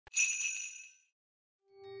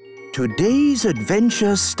Today's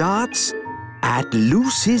adventure starts at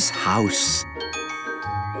Lucy's house.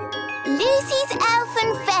 Lucy's Elf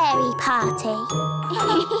and Fairy Party.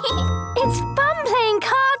 It's fun playing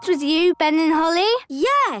cards with you, Ben and Holly.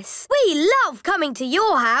 Yes, we love coming to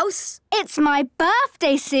your house. It's my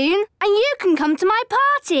birthday soon, and you can come to my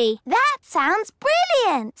party. That sounds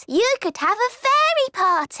brilliant. You could have a fairy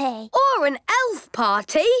party. Or an elf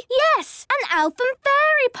party. Yes, an elf and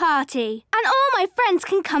fairy party. And all my friends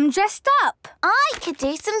can come dressed up. I could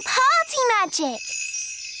do some party magic.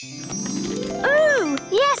 Ooh,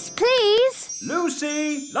 yes, please.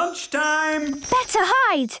 Lucy, lunchtime. Better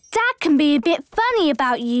hide. Dad can be a bit funny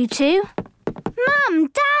about you two. Mum,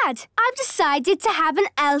 Dad, I've decided to have an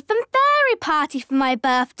elf and fairy party for my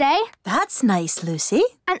birthday. That's nice, Lucy.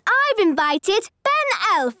 And I've invited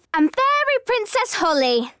Ben Elf and Fairy Princess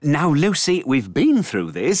Holly. Now, Lucy, we've been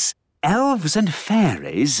through this. Elves and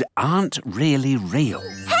fairies aren't really real.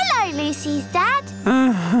 Hello, Lucy's dad.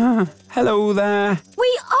 Hello there.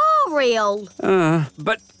 We are real.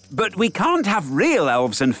 But we can't have real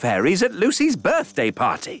elves and fairies at Lucy's birthday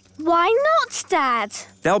party. Why not, Dad?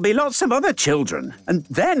 There'll be lots of other children, and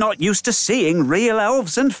they're not used to seeing real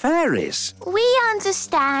elves and fairies. We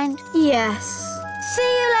understand. Yes. See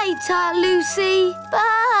you later, Lucy.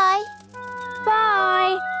 Bye.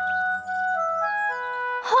 Bye.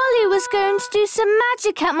 Holly was going to do some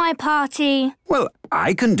magic at my party. Well,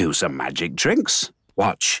 I can do some magic tricks.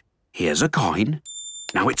 Watch. Here's a coin.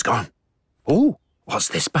 Now it's gone. Oh, what's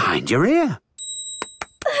this behind your ear?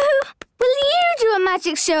 Will you do a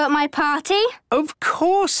magic show at my party? Of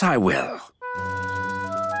course I will.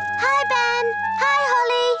 Hi, Ben. Hi,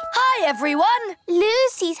 Holly. Hi, everyone.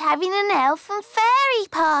 Lucy's having an elf and fairy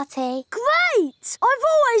party. Great! I've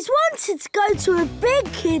always wanted to go to a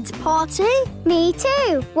big kids' party. Me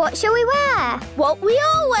too. What shall we wear? What we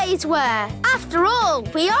always wear. After all,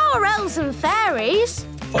 we are elves and fairies.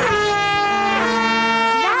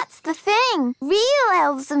 That's the thing. Real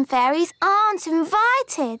elves and fairies aren't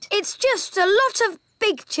invited. It's just a lot of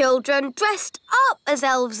big children dressed up as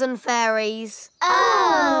elves and fairies.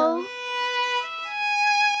 Oh.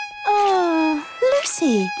 Oh.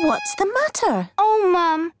 Lucy, what's the matter? Oh,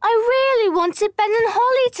 Mum, I really wanted Ben and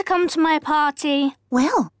Holly to come to my party.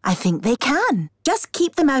 Well, I think they can. Just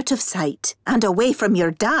keep them out of sight and away from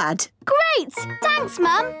your dad. Great! Thanks,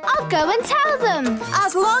 Mum. I'll go and tell them.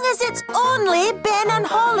 As long as it's only Ben and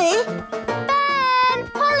Holly. Ben!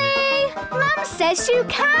 Holly! Mum says you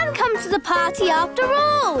can come to the party after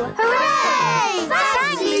all. Hooray!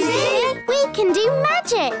 Thanks, Lucy. We can do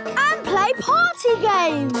magic. And play party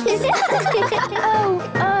games.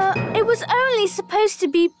 It was only supposed to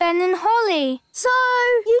be Ben and Holly. So,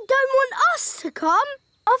 you don't want us to come?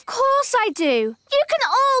 Of course I do. You can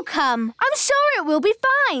all come. I'm sure it will be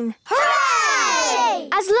fine. Hooray!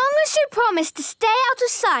 As long as you promise to stay out of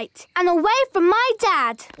sight and away from my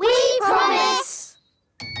dad. We promise.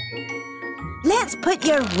 Let's put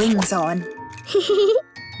your wings on.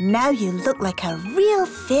 Now you look like a real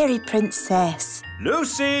fairy princess.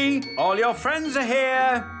 Lucy, all your friends are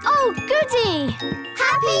here. Oh, goody!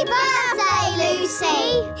 Happy birthday,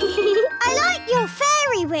 Lucy. I like your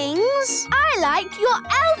fairy wings. I like your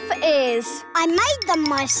elf ears. I made them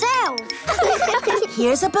myself.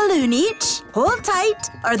 Here's a balloon each. Hold tight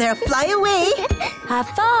or they'll fly away. Have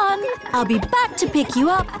fun. I'll be back to pick you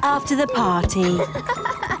up after the party.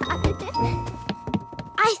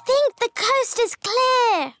 I think the coast is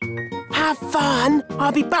clear. Have fun.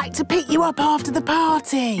 I'll be back to pick you up after the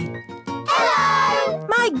party. Hello.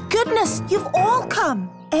 My goodness, you've all come.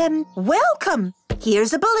 Welcome.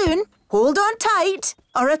 Here's a balloon. Hold on tight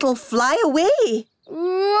or it'll fly away.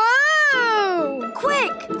 Whoa!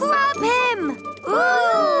 Quick, grab him.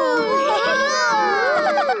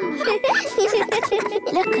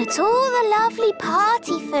 Look at all the lovely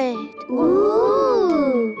party food.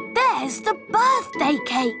 Ooh! There's the birthday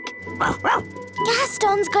cake.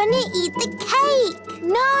 Gaston's going to eat the cake.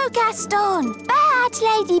 No, Gaston. Bad,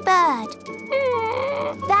 Ladybird.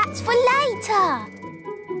 That's for later.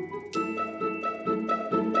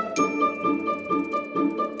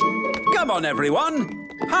 Come on, everyone.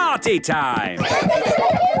 Party time.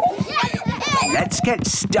 Let's get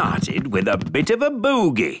started with a bit of a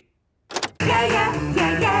boogie.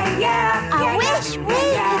 I wish we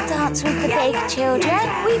could dance with the big children.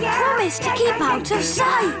 We promised to keep out of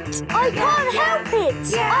sight. I can't help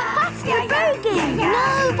it. I have to boogie.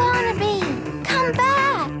 No, Barnaby. Come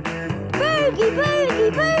back. Boogie,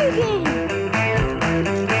 boogie, boogie.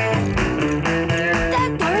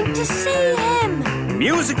 They're going to see him.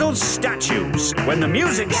 Musical statues. When the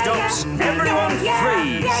music stops, everyone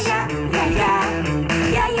freeze.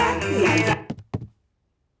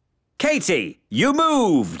 Katie, you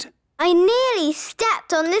moved. I nearly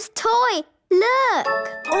stepped on this toy. Look.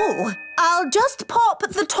 Oh, I'll just pop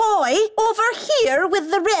the toy over here with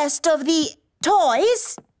the rest of the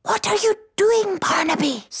toys. What are you doing,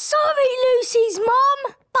 Barnaby? Sorry, Lucy's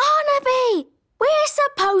mum. Barnaby, we're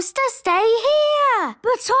supposed to stay here.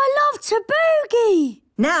 But I love to boogie.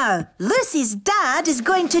 Now, Lucy's dad is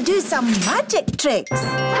going to do some magic tricks.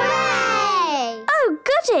 Hooray! Oh,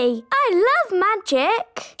 goody. I love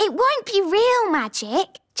magic. It won't be real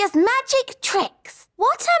magic, just magic tricks.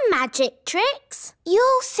 What are magic tricks?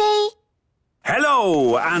 You'll see.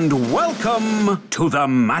 Hello and welcome to the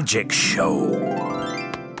magic show.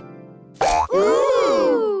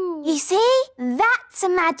 Ooh! You see? That's a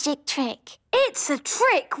magic trick. It's a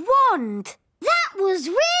trick wand. That was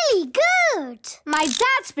really good. My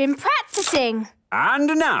dad's been practicing. And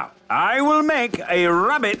now I will make a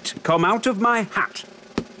rabbit come out of my hat.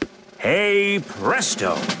 Hey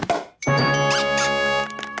presto!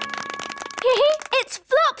 It's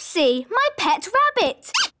Flopsy, my pet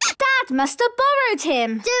rabbit. Dad must have borrowed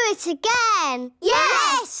him. Do it again.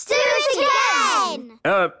 Yes, do it again.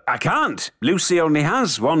 I can't. Lucy only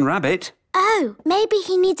has one rabbit. Oh, maybe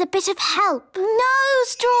he needs a bit of help. No,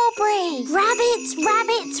 Strawberry. Rabbits,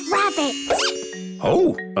 rabbits, rabbits.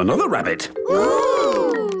 Oh, another rabbit.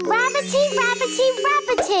 Ooh! Rabbity, rabbity,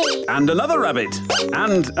 rabbity. And another rabbit.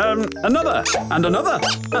 And another. And another.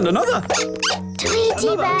 And another.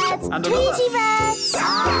 Tweety birds, And Tweety birds.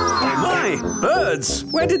 Oh my! Birds!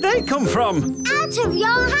 Where did they come from? Out of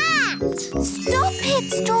your hat. Stop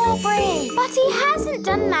it, Strawberry. But he hasn't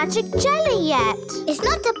done magic jelly yet. It's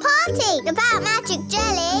not a party without magic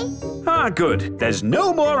jelly. Ah, good. There's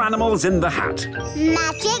no more animals in the hat.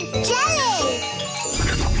 Magic jelly.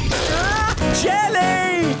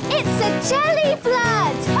 Jelly! It's a jelly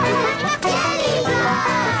flood. Jelly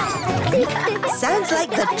blood. Sounds like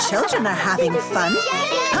the children are having fun.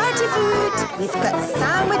 Party food. We've got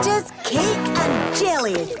sandwiches, cake and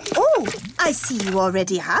jelly. Oh, I see you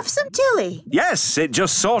already have some jelly. Yes, it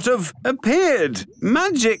just sort of appeared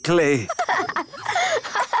magically.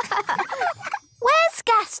 Where's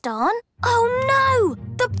Gaston? Oh no!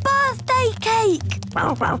 The birthday cake!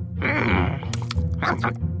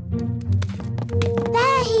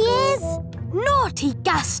 There he is. Naughty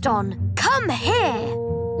Gaston! Come here!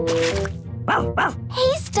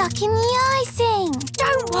 He's stuck in the icing.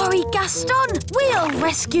 Don't worry, Gaston! We'll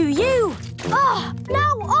rescue you! Oh,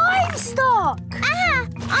 now I'm stuck! Ah,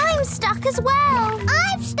 I'm stuck as well.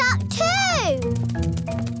 I'm stuck too.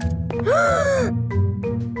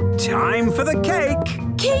 Time for the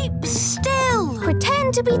cake. Keep still!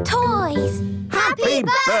 Pretend to be toys. Happy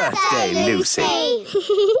birthday, Lucy.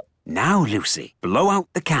 Now, Lucy, blow out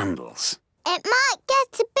the candles. It might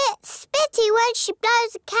get a bit spitty when she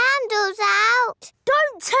blows the candles out.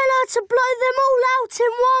 Don't tell her to blow them all out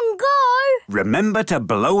in one go! Remember to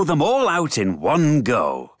blow them all out in one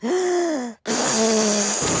go.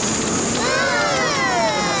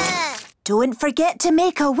 Don't forget to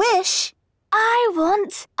make a wish. I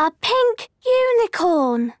want a pink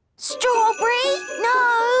unicorn. Strawberry?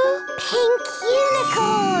 No. Pink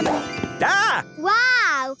unicorn. Ah!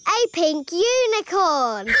 Wow, a pink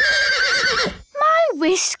unicorn. My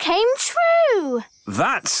wish came true.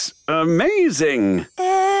 That's amazing.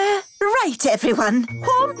 Right, everyone.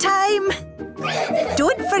 Home time.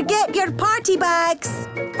 Don't forget your party bags.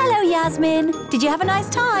 Hello, Yasmin. Did you have a nice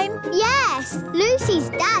time? Yes, Lucy's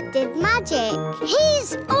dad did magic.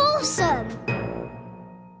 He's awesome.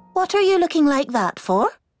 What are you looking like that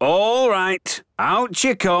for? All right, out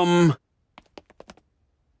you come.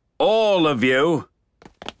 All of you.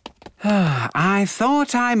 I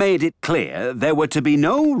thought I made it clear there were to be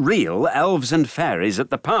no real elves and fairies at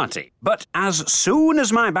the party. But as soon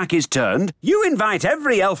as my back is turned, you invite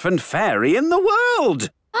every elf and fairy in the world.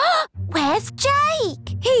 Where's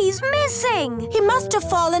Jake? He's missing. He must have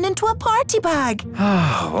fallen into a party bag.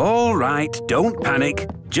 All right, don't panic.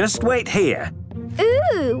 Just wait here.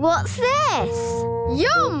 Ooh, what's this?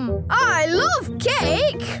 Yum! I love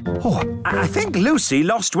cake. Oh, I think Lucy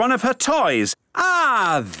lost one of her toys.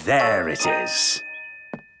 Ah, there it is.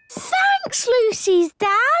 Thanks, Lucy's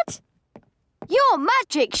dad. Your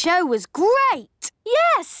magic show was great.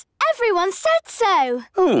 Yes, everyone said so.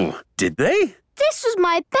 Oh, did they? This was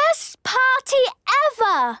my best party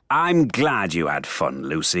ever. I'm glad you had fun,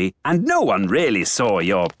 Lucy. And no one really saw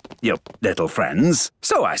your little friends.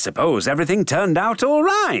 So I suppose everything turned out all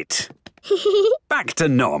right. Back to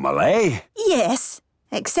normal, eh? Yes,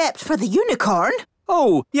 except for the unicorn.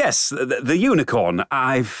 Oh, yes, the unicorn.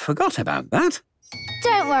 I forgot about that.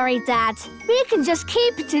 Don't worry, Dad. We can just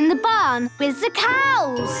keep it in the barn with the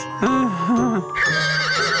cows.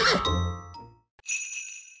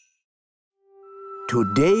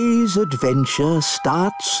 Today's adventure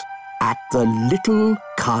starts at the little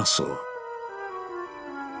castle.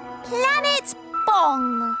 Planet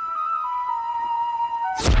Bong.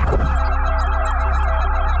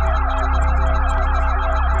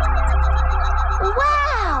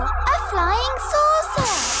 Wow, a flying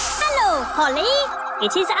saucer. Hello, Polly.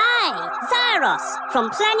 It is I, Zyros, from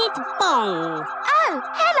Planet Bong. Oh,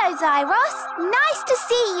 hello, Zyros. Nice to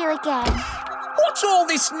see you again. What's all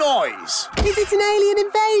this noise? Is it an alien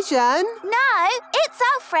invasion? No, it's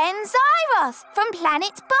our friend Zyros from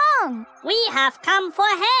Planet Bong. We have come for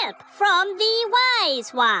help from the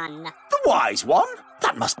Wise One. The wise one?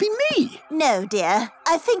 That must be me. No, dear.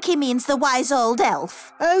 I think he means the wise old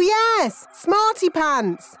elf. Oh, yes. Smarty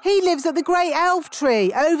Pants. He lives at the great elf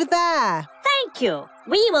tree over there. Thank you.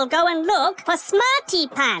 We will go and look for Smarty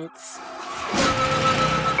Pants.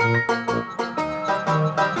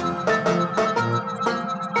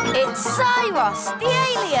 It's Zyros, the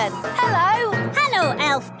alien. Hello. Hello,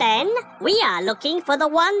 Elf Ben. We are looking for the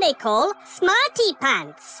one they call Smarty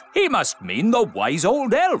Pants. He must mean the wise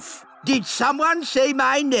old elf. Did someone say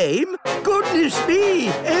my name? Goodness me,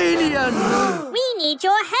 alien! We need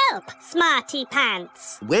your help, Smarty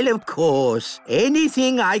Pants. Well, of course,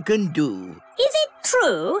 anything I can do. Is it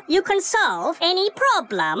true you can solve any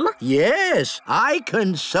problem? Yes, I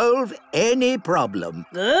can solve any problem.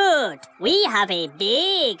 Good. We have a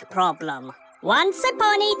big problem. Once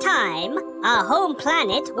upon a time, our home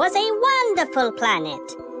planet was a wonderful planet.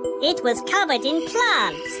 It was covered in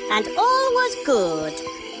plants and all was good.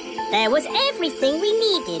 There was everything we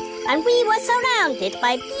needed and we were surrounded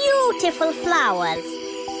by beautiful flowers.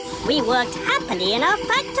 We worked happily in our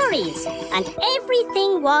factories and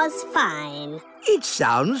everything was fine. It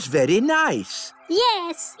sounds very nice.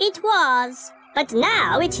 Yes, it was. But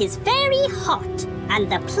now it is very hot and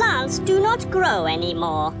the plants do not grow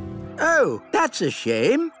anymore. Oh, that's a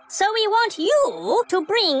shame. So we want you to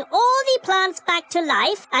bring all the plants back to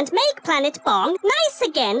life and make Planet Bong nice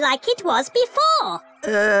again like it was before.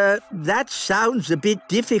 That sounds a bit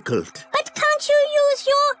difficult. But can't you use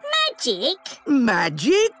your magic?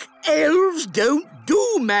 Magic? Elves don't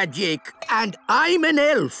do magic. And I'm an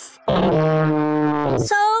elf.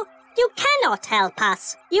 So you cannot help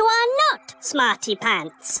us. You are not Smarty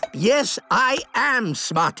Pants. Yes, I am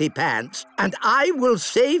Smarty Pants. And I will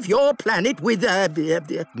save your planet with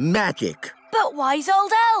magic. But wise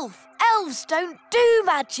old elf. Elves don't do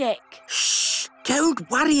magic. Shh! Don't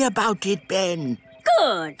worry about it, Ben.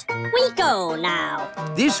 Good. We go now.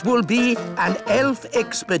 This will be an elf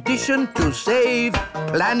expedition to save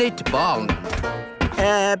Planet Bong.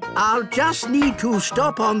 I'll just need to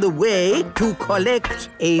stop on the way to collect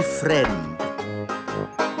a friend.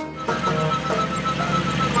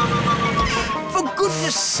 For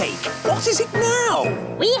goodness sake, what is it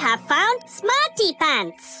now? We have found Smarty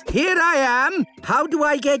Pants. Here I am. How do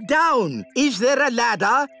I get down? Is there a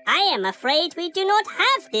ladder? I am afraid we do not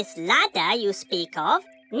have this ladder you speak of.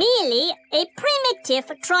 Merely a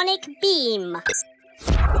primitive tronic beam.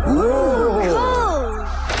 Cool.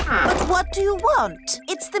 But what do you want?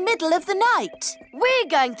 It's the middle of the night. We're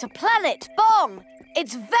going to Planet Bong.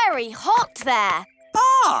 It's very hot there.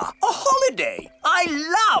 Ah, a holiday. I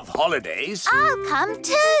love holidays. I'll come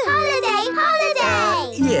too. Holiday,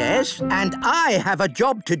 holiday. Yes, and I have a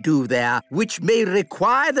job to do there, which may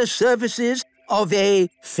require the services of a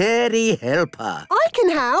fairy helper. I can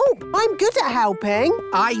help. I'm good at helping.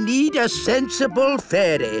 I need a sensible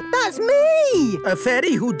fairy. That's me. A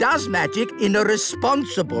fairy who does magic in a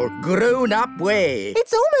responsible, grown-up way.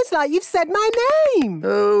 It's almost like you've said my name.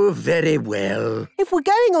 Oh, very well. If we're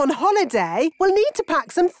going on holiday, we'll need to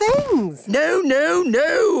pack some things. No, no,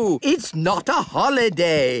 no. It's not a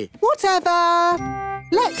holiday. Whatever.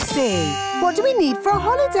 Let's see. What do we need for a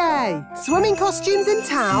holiday? Swimming costumes and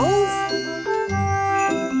towels?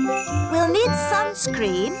 We'll need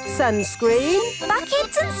sunscreen. Sunscreen.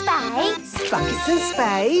 Buckets and spades. Buckets and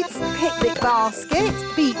spades. Picnic basket.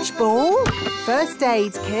 Beach ball. First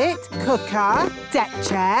aid kit. Cooker. Deck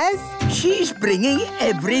chairs. She's bringing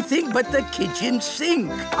everything but the kitchen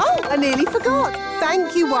sink. Oh, I nearly forgot.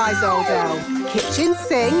 Thank you, wise old elf. Kitchen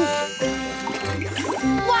sink.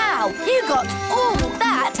 Wow, you got all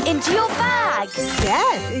that into your bag.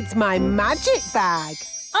 Yes, it's my magic bag.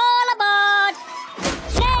 All aboard!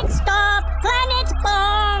 Next stop, Planet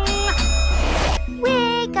Bong!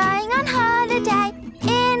 We're going on holiday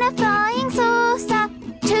in a flying saucer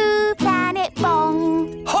to Planet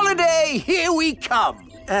Bong. Holiday, here we come.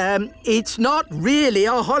 It's not really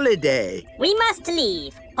a holiday. We must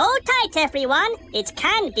leave. Hold tight, everyone. It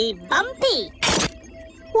can be bumpy.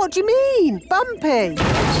 What do you mean, bumpy?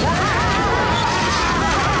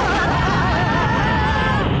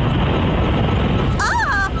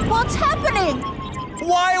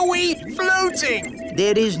 Why are we floating?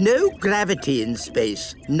 There is no gravity in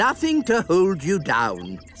space. Nothing to hold you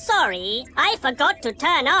down. Sorry, I forgot to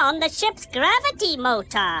turn on the ship's gravity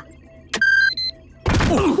motor.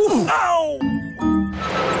 Ow!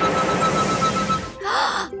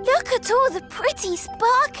 Look at all the pretty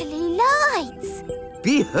sparkly lights.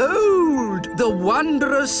 Behold the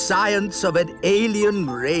wondrous science of an alien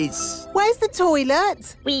race. Where's the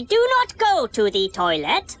toilet? We do not go to the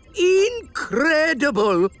toilet.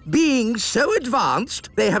 Incredible! Being so advanced,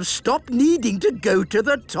 they have stopped needing to go to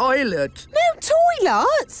the toilet. No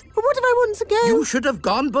toilet? But what if I want to go? You should have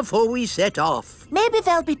gone before we set off. Maybe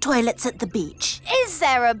there'll be toilets at the beach. Is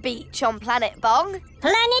there a beach on Planet Bong?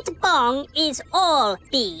 Planet Bong is all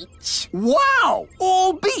beach. Wow!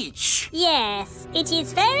 All beach! Yes, it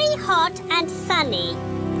is very hot and sunny.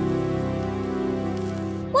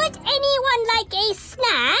 Would anyone like a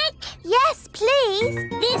snack? Yes, please.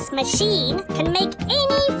 This machine can make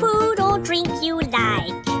any food or drink you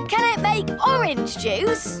like. Can it make orange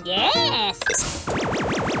juice? Yes.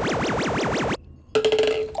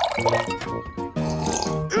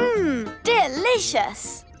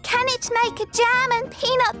 Delicious. Can it make a jam and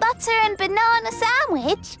peanut butter and banana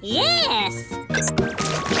sandwich? Yes.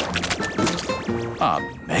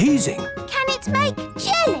 Amazing. Can it make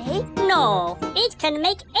jelly? No, it can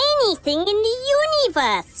make anything in the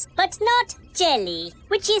universe, but not jelly,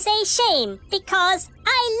 which is a shame because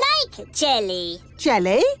I like jelly.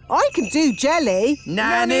 Jelly? I can do jelly.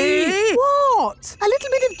 Nanny! What? A little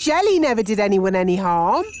bit of jelly never did anyone any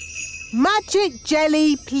harm. Magic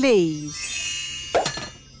jelly, please.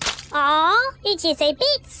 Aw, it is a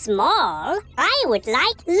bit small. I would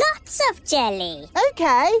like lots of jelly.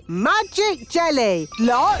 OK, magic jelly.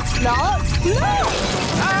 Lots, lots, lots.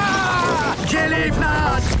 Ah! Jelly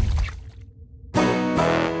flood!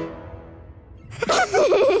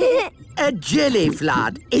 A jelly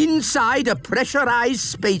flood inside a pressurized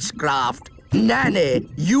spacecraft. Nanny,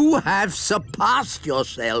 you have surpassed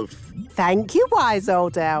yourself. Thank you, wise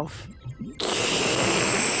old elf.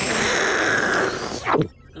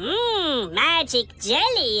 Magic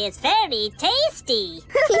jelly is very tasty.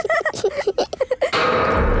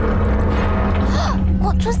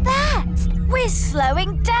 What was that? We're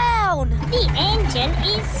slowing down. The engine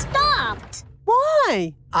is stopped.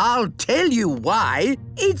 Why? I'll tell you why.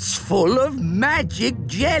 It's full of magic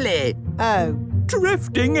jelly. Oh.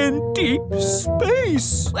 Drifting in deep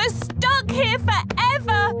space. We're stuck here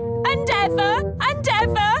forever and ever and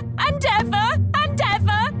ever and ever and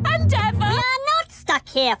ever and ever. We are not stuck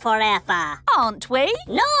here forever. Aren't we?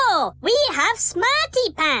 No, we have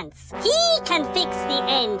Smarty Pants. He can fix the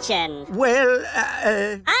engine. Well,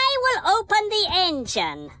 I will open the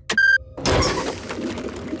engine.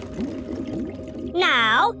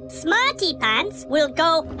 Now, Smarty Pants will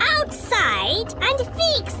go outside and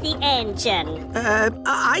fix the engine.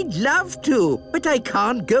 I'd love to, but I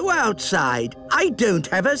can't go outside. I don't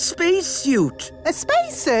have a spacesuit. A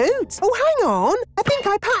spacesuit? Oh, hang on. I think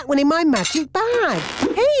I packed one in my magic bag.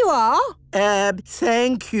 Here you are.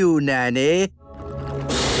 Thank you, Nanny.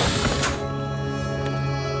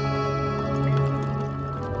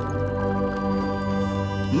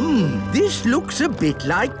 This looks a bit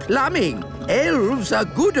like plumbing. Elves are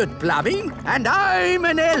good at plumbing, and I'm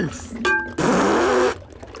an elf.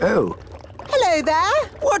 Oh. Hello there.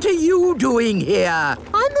 What are you doing here?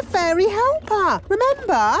 I'm the fairy helper,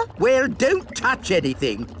 remember? Well, don't touch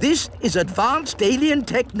anything. This is advanced alien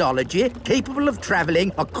technology capable of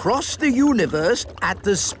travelling across the universe at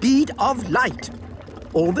the speed of light.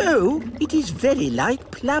 Although, it is very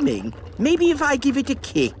like plumbing. Maybe if I give it a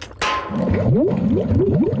kick.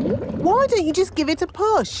 Why don't you just give it a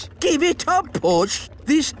push? Give it a push?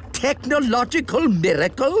 This technological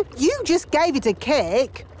miracle? You just gave it a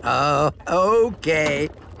kick. Oh, OK.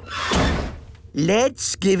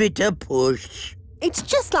 Let's give it a push. It's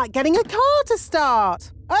just like getting a car to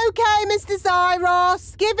start. OK, Mr.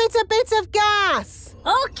 Zyros, give it a bit of gas.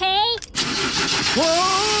 OK.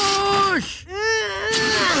 Push!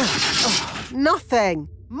 Nothing.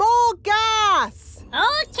 More gas.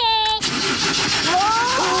 OK.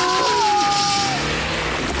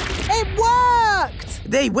 It worked!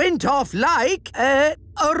 They went off like a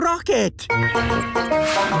rocket.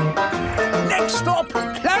 Next stop,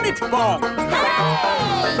 Planet Bong.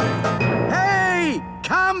 Hey,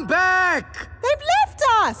 come back! They've left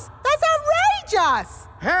us! That's outrageous!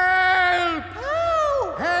 Help!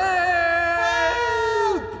 Help! Help!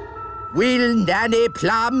 Will Nanny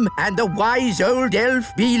Plum and the wise old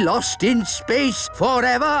elf be lost in space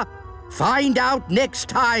forever? Find out next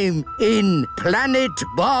time in Planet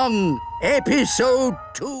Bong, Episode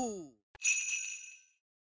 2.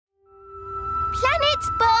 Planet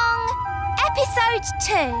Planet Bong, Episode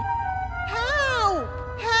 2. Help!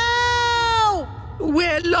 Help!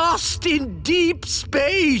 We're lost in deep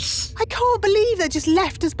space. I can't believe they just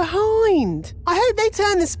left us behind. I hope they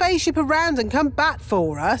turn the spaceship around and come back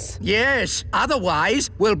for us. Yes, otherwise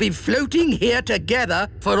we'll be floating here together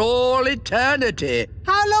for all eternity.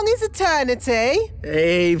 How long is eternity?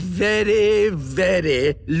 A very,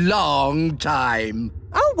 very long time.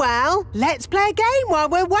 Oh, well, let's play a game while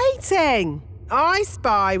we're waiting. I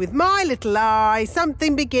spy with my little eye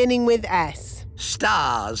something beginning with S.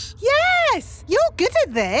 Stars. Yes! You're good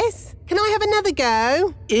at this. Can I have another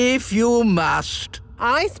go? If you must.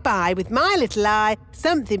 I spy with my little eye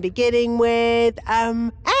something beginning with,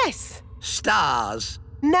 S. Stars.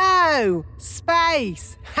 No,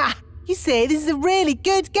 space. Ha! You see, this is a really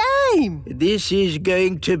good game. This is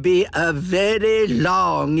going to be a very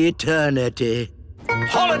long eternity.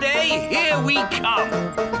 Holiday, here we come.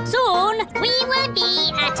 Soon we will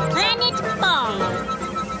be at Planet Bong.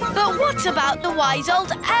 But what about the wise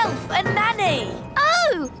old elf and Nanny?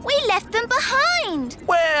 Oh, we left them behind.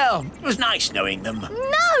 Well, it was nice knowing them.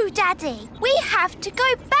 No, Daddy. We have to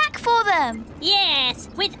go back for them. Yes,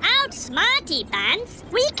 without Smarty Pants,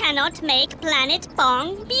 we cannot make Planet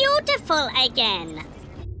Bong beautiful again.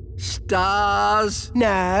 Stars.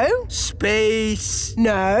 No. Space.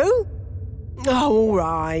 No. Oh, all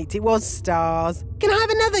right. It was stars. Can I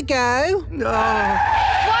have another go? Oh.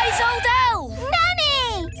 Wise old elf!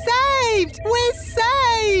 Nanny! Saved! We're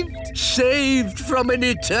saved! Saved from an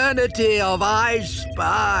eternity of I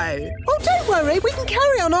Spy. Oh, don't worry. We can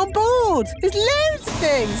carry on board. There's loads of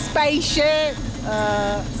things. Spaceship,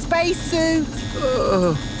 spacesuit.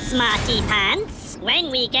 Smarty Pants,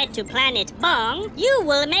 when we get to Planet Bong, you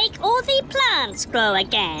will make all the plants grow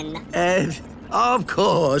again. Of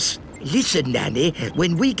course. Listen, Nanny,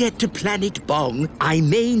 when we get to Planet Bong, I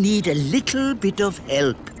may need a little bit of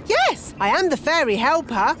help. Yes, I am the fairy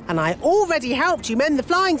helper, and I already helped you mend the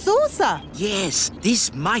flying saucer. Yes,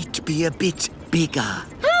 this might be a bit bigger.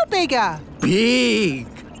 How bigger? Big.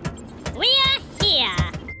 We are here,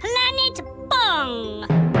 Planet Bong.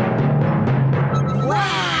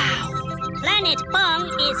 Wow! Planet Bong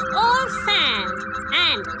is all sand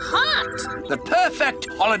and hot. The perfect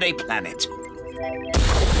holiday planet.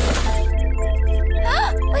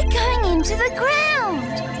 We're going into the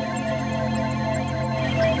ground.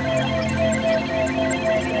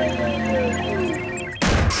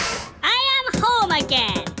 I am home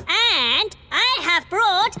again, and I have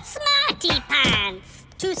brought Smarty Pants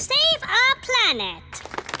to save our planet.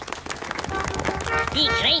 The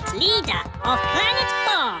great leader of Planet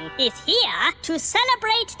Bong is here to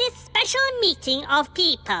celebrate this special meeting of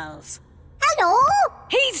peoples. Hello?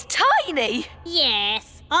 He's tiny!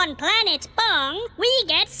 Yes, on Planet Bong, we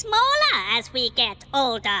get smaller as we get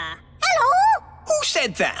older. Hello? Who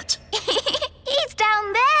said that? He's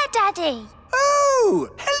down there, Daddy. Oh,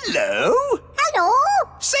 hello. Hello?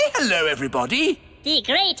 Say hello, everybody. The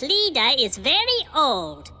great leader is very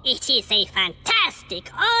old. It is a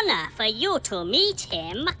fantastic honor for you to meet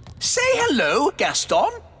him. Say hello,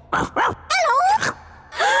 Gaston. Hello?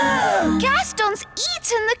 Gaston's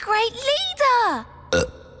eaten the great leader.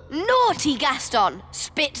 Naughty Gaston!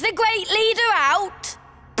 Spit the great leader out!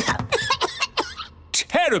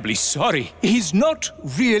 Terribly sorry. He's not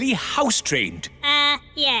really house-trained.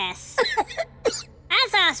 Yes.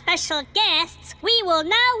 As our special guests, we will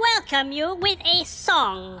now welcome you with a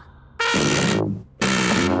song.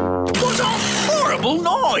 What a horrible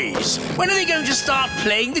noise! When are they going to start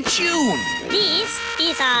playing the tune? This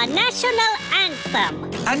is our national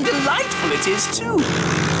anthem. And delightful it is, too.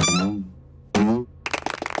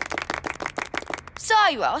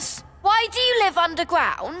 Cyrus, why do you live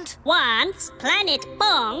underground? Once, Planet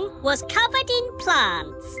Bong was covered in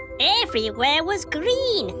plants. Everywhere was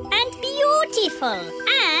green and beautiful,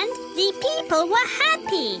 and the people were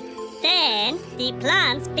happy. Then, the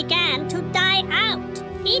plants began to die out.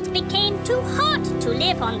 It became too hot to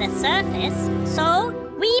live on the surface, so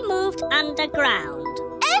we moved underground.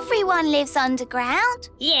 Everyone lives underground.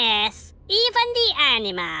 Yes, even the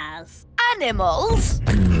animals. Animals?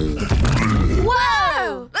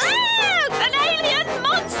 Whoa! Ah, an alien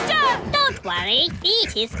monster! Don't worry,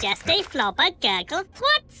 it is just a flobber gurgle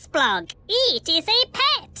thwats-splog. It is a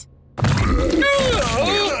pet.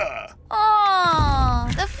 Oh,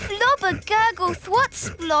 the flobber gurgle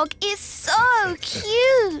thwats-splog is so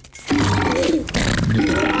cute.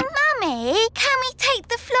 Mummy, can we take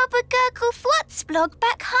the flobber gurgle thwats-splog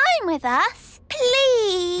back home with us?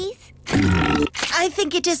 Please? I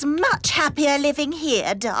think it is much happier living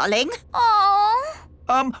here, darling. Oh.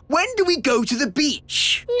 When do we go to the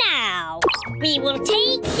beach? Now, we will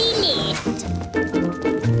take the lift.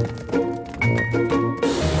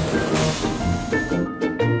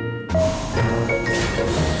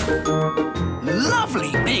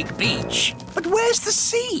 Lovely big beach. But where's the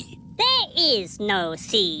sea? There is no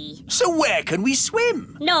sea. So where can we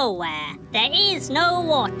swim? Nowhere. There is no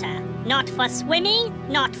water. Not for swimming,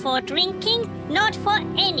 not for drinking, not for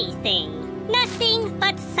anything. Nothing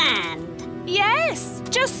but sand. Yes,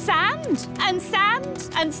 just sand and sand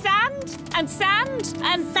and sand and sand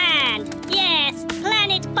and sand. Yes,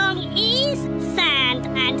 Planet Bong is sand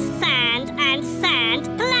and sand and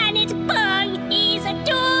sand. Planet Bong is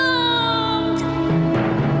doomed.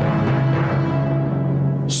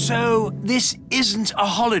 So this isn't a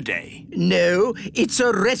holiday? No, it's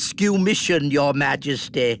a rescue mission, Your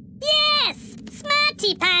Majesty. Yes,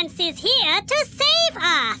 Smarty Pants is here to save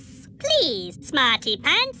us. Please, Smarty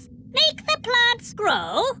Pants, make the plants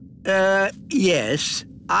grow. Yes.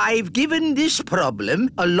 I've given this problem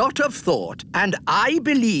a lot of thought, and I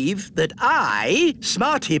believe that I,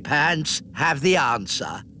 Smarty Pants, have the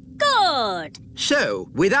answer. Good. So,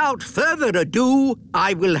 without further ado,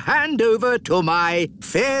 I will hand over to my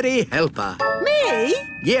fairy helper. Me?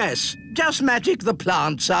 Yes, just magic the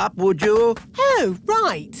plants up, would you? Oh,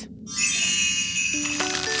 right.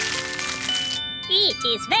 It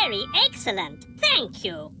is very excellent. Thank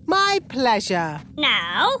you. My pleasure.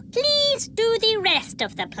 Now, please do the rest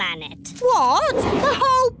of the planet. What? The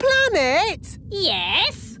whole planet?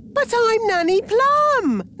 Yes. But I'm Nanny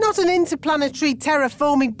Plum, not an interplanetary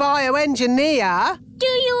terraforming bioengineer. Do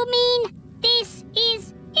you mean this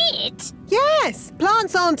is it? Yes,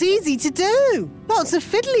 plants aren't easy to do. Lots of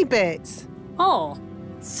fiddly bits. Oh,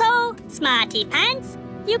 so, Smarty Pants,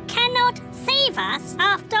 you cannot save us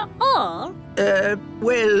after all?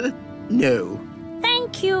 Well, no.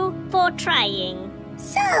 Thank you for trying.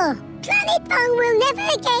 So, Planet Bong will never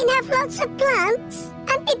again have lots of plants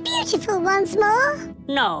and be beautiful once more?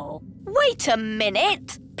 No. Wait a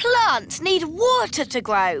minute. Plants need water to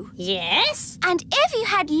grow. Yes? And if you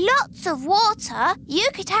had lots of water, you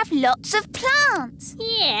could have lots of plants.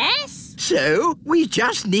 Yes? So, we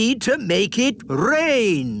just need to make it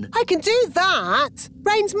rain. I can do that.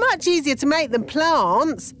 Rain's much easier to make than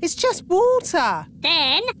plants. It's just water.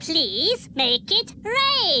 Then, please make it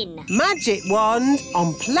rain. Magic wand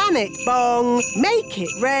on Planet Bong. Make it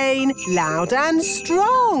rain loud and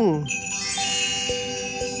strong.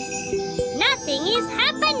 Nothing is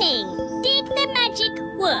happening. Did the magic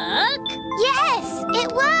work? Yes,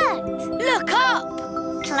 it worked. Look up.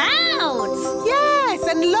 Clouds. Yes,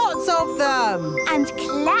 and lots of them. And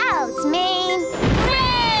clouds mean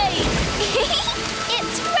rain.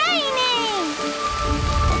 It's raining.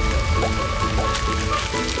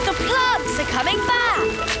 The plants are coming back.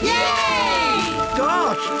 Yay!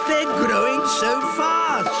 Gosh, they're growing so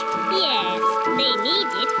fast. Yes, they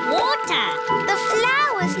needed water. The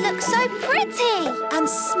flowers look so pretty and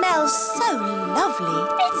smell so lovely.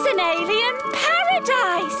 It's an alien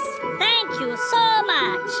paradise. Thank you so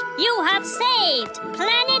much. You have saved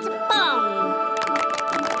Planet Bong.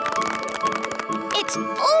 It's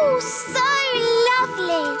all so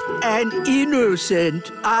lovely. An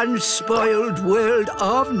innocent, unspoiled world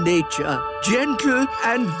of nature, gentle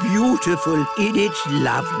and beautiful in its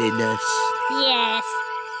loveliness. Yes.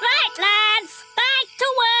 Right, lads, back to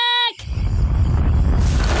work.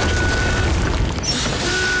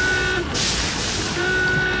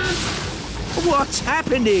 What's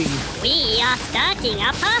happening? We are starting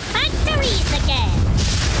up our factories again.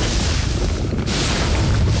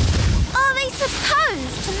 Are they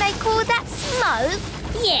supposed to make all that smoke?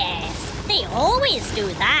 Yes, they always do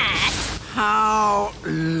that. How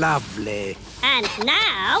lovely. And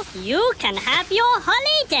now you can have your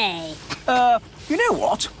holiday. You know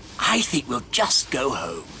what? I think we'll just go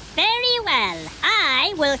home. Very well.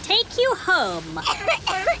 I will take you home.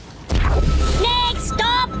 Next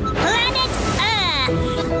stop, Planet Earth.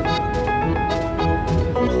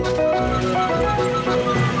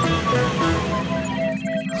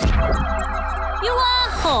 You are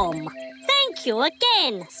home. Thank you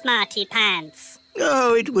again, Smarty Pants.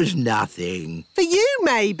 Oh, it was nothing. For you,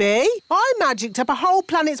 maybe. I magicked up a whole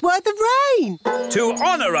planet's worth of rain. To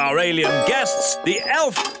honour our alien guests, the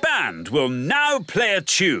elf band will now play a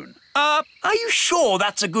tune. Are you sure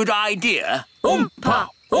that's a good idea? Oompa,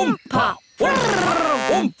 oompa. Ah,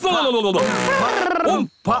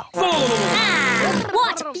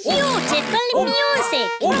 what beautiful music!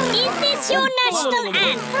 Is this your national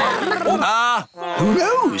anthem? Who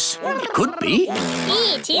knows? It could be.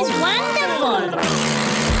 It is wonderful.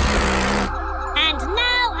 And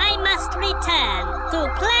now I must return to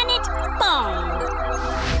Planet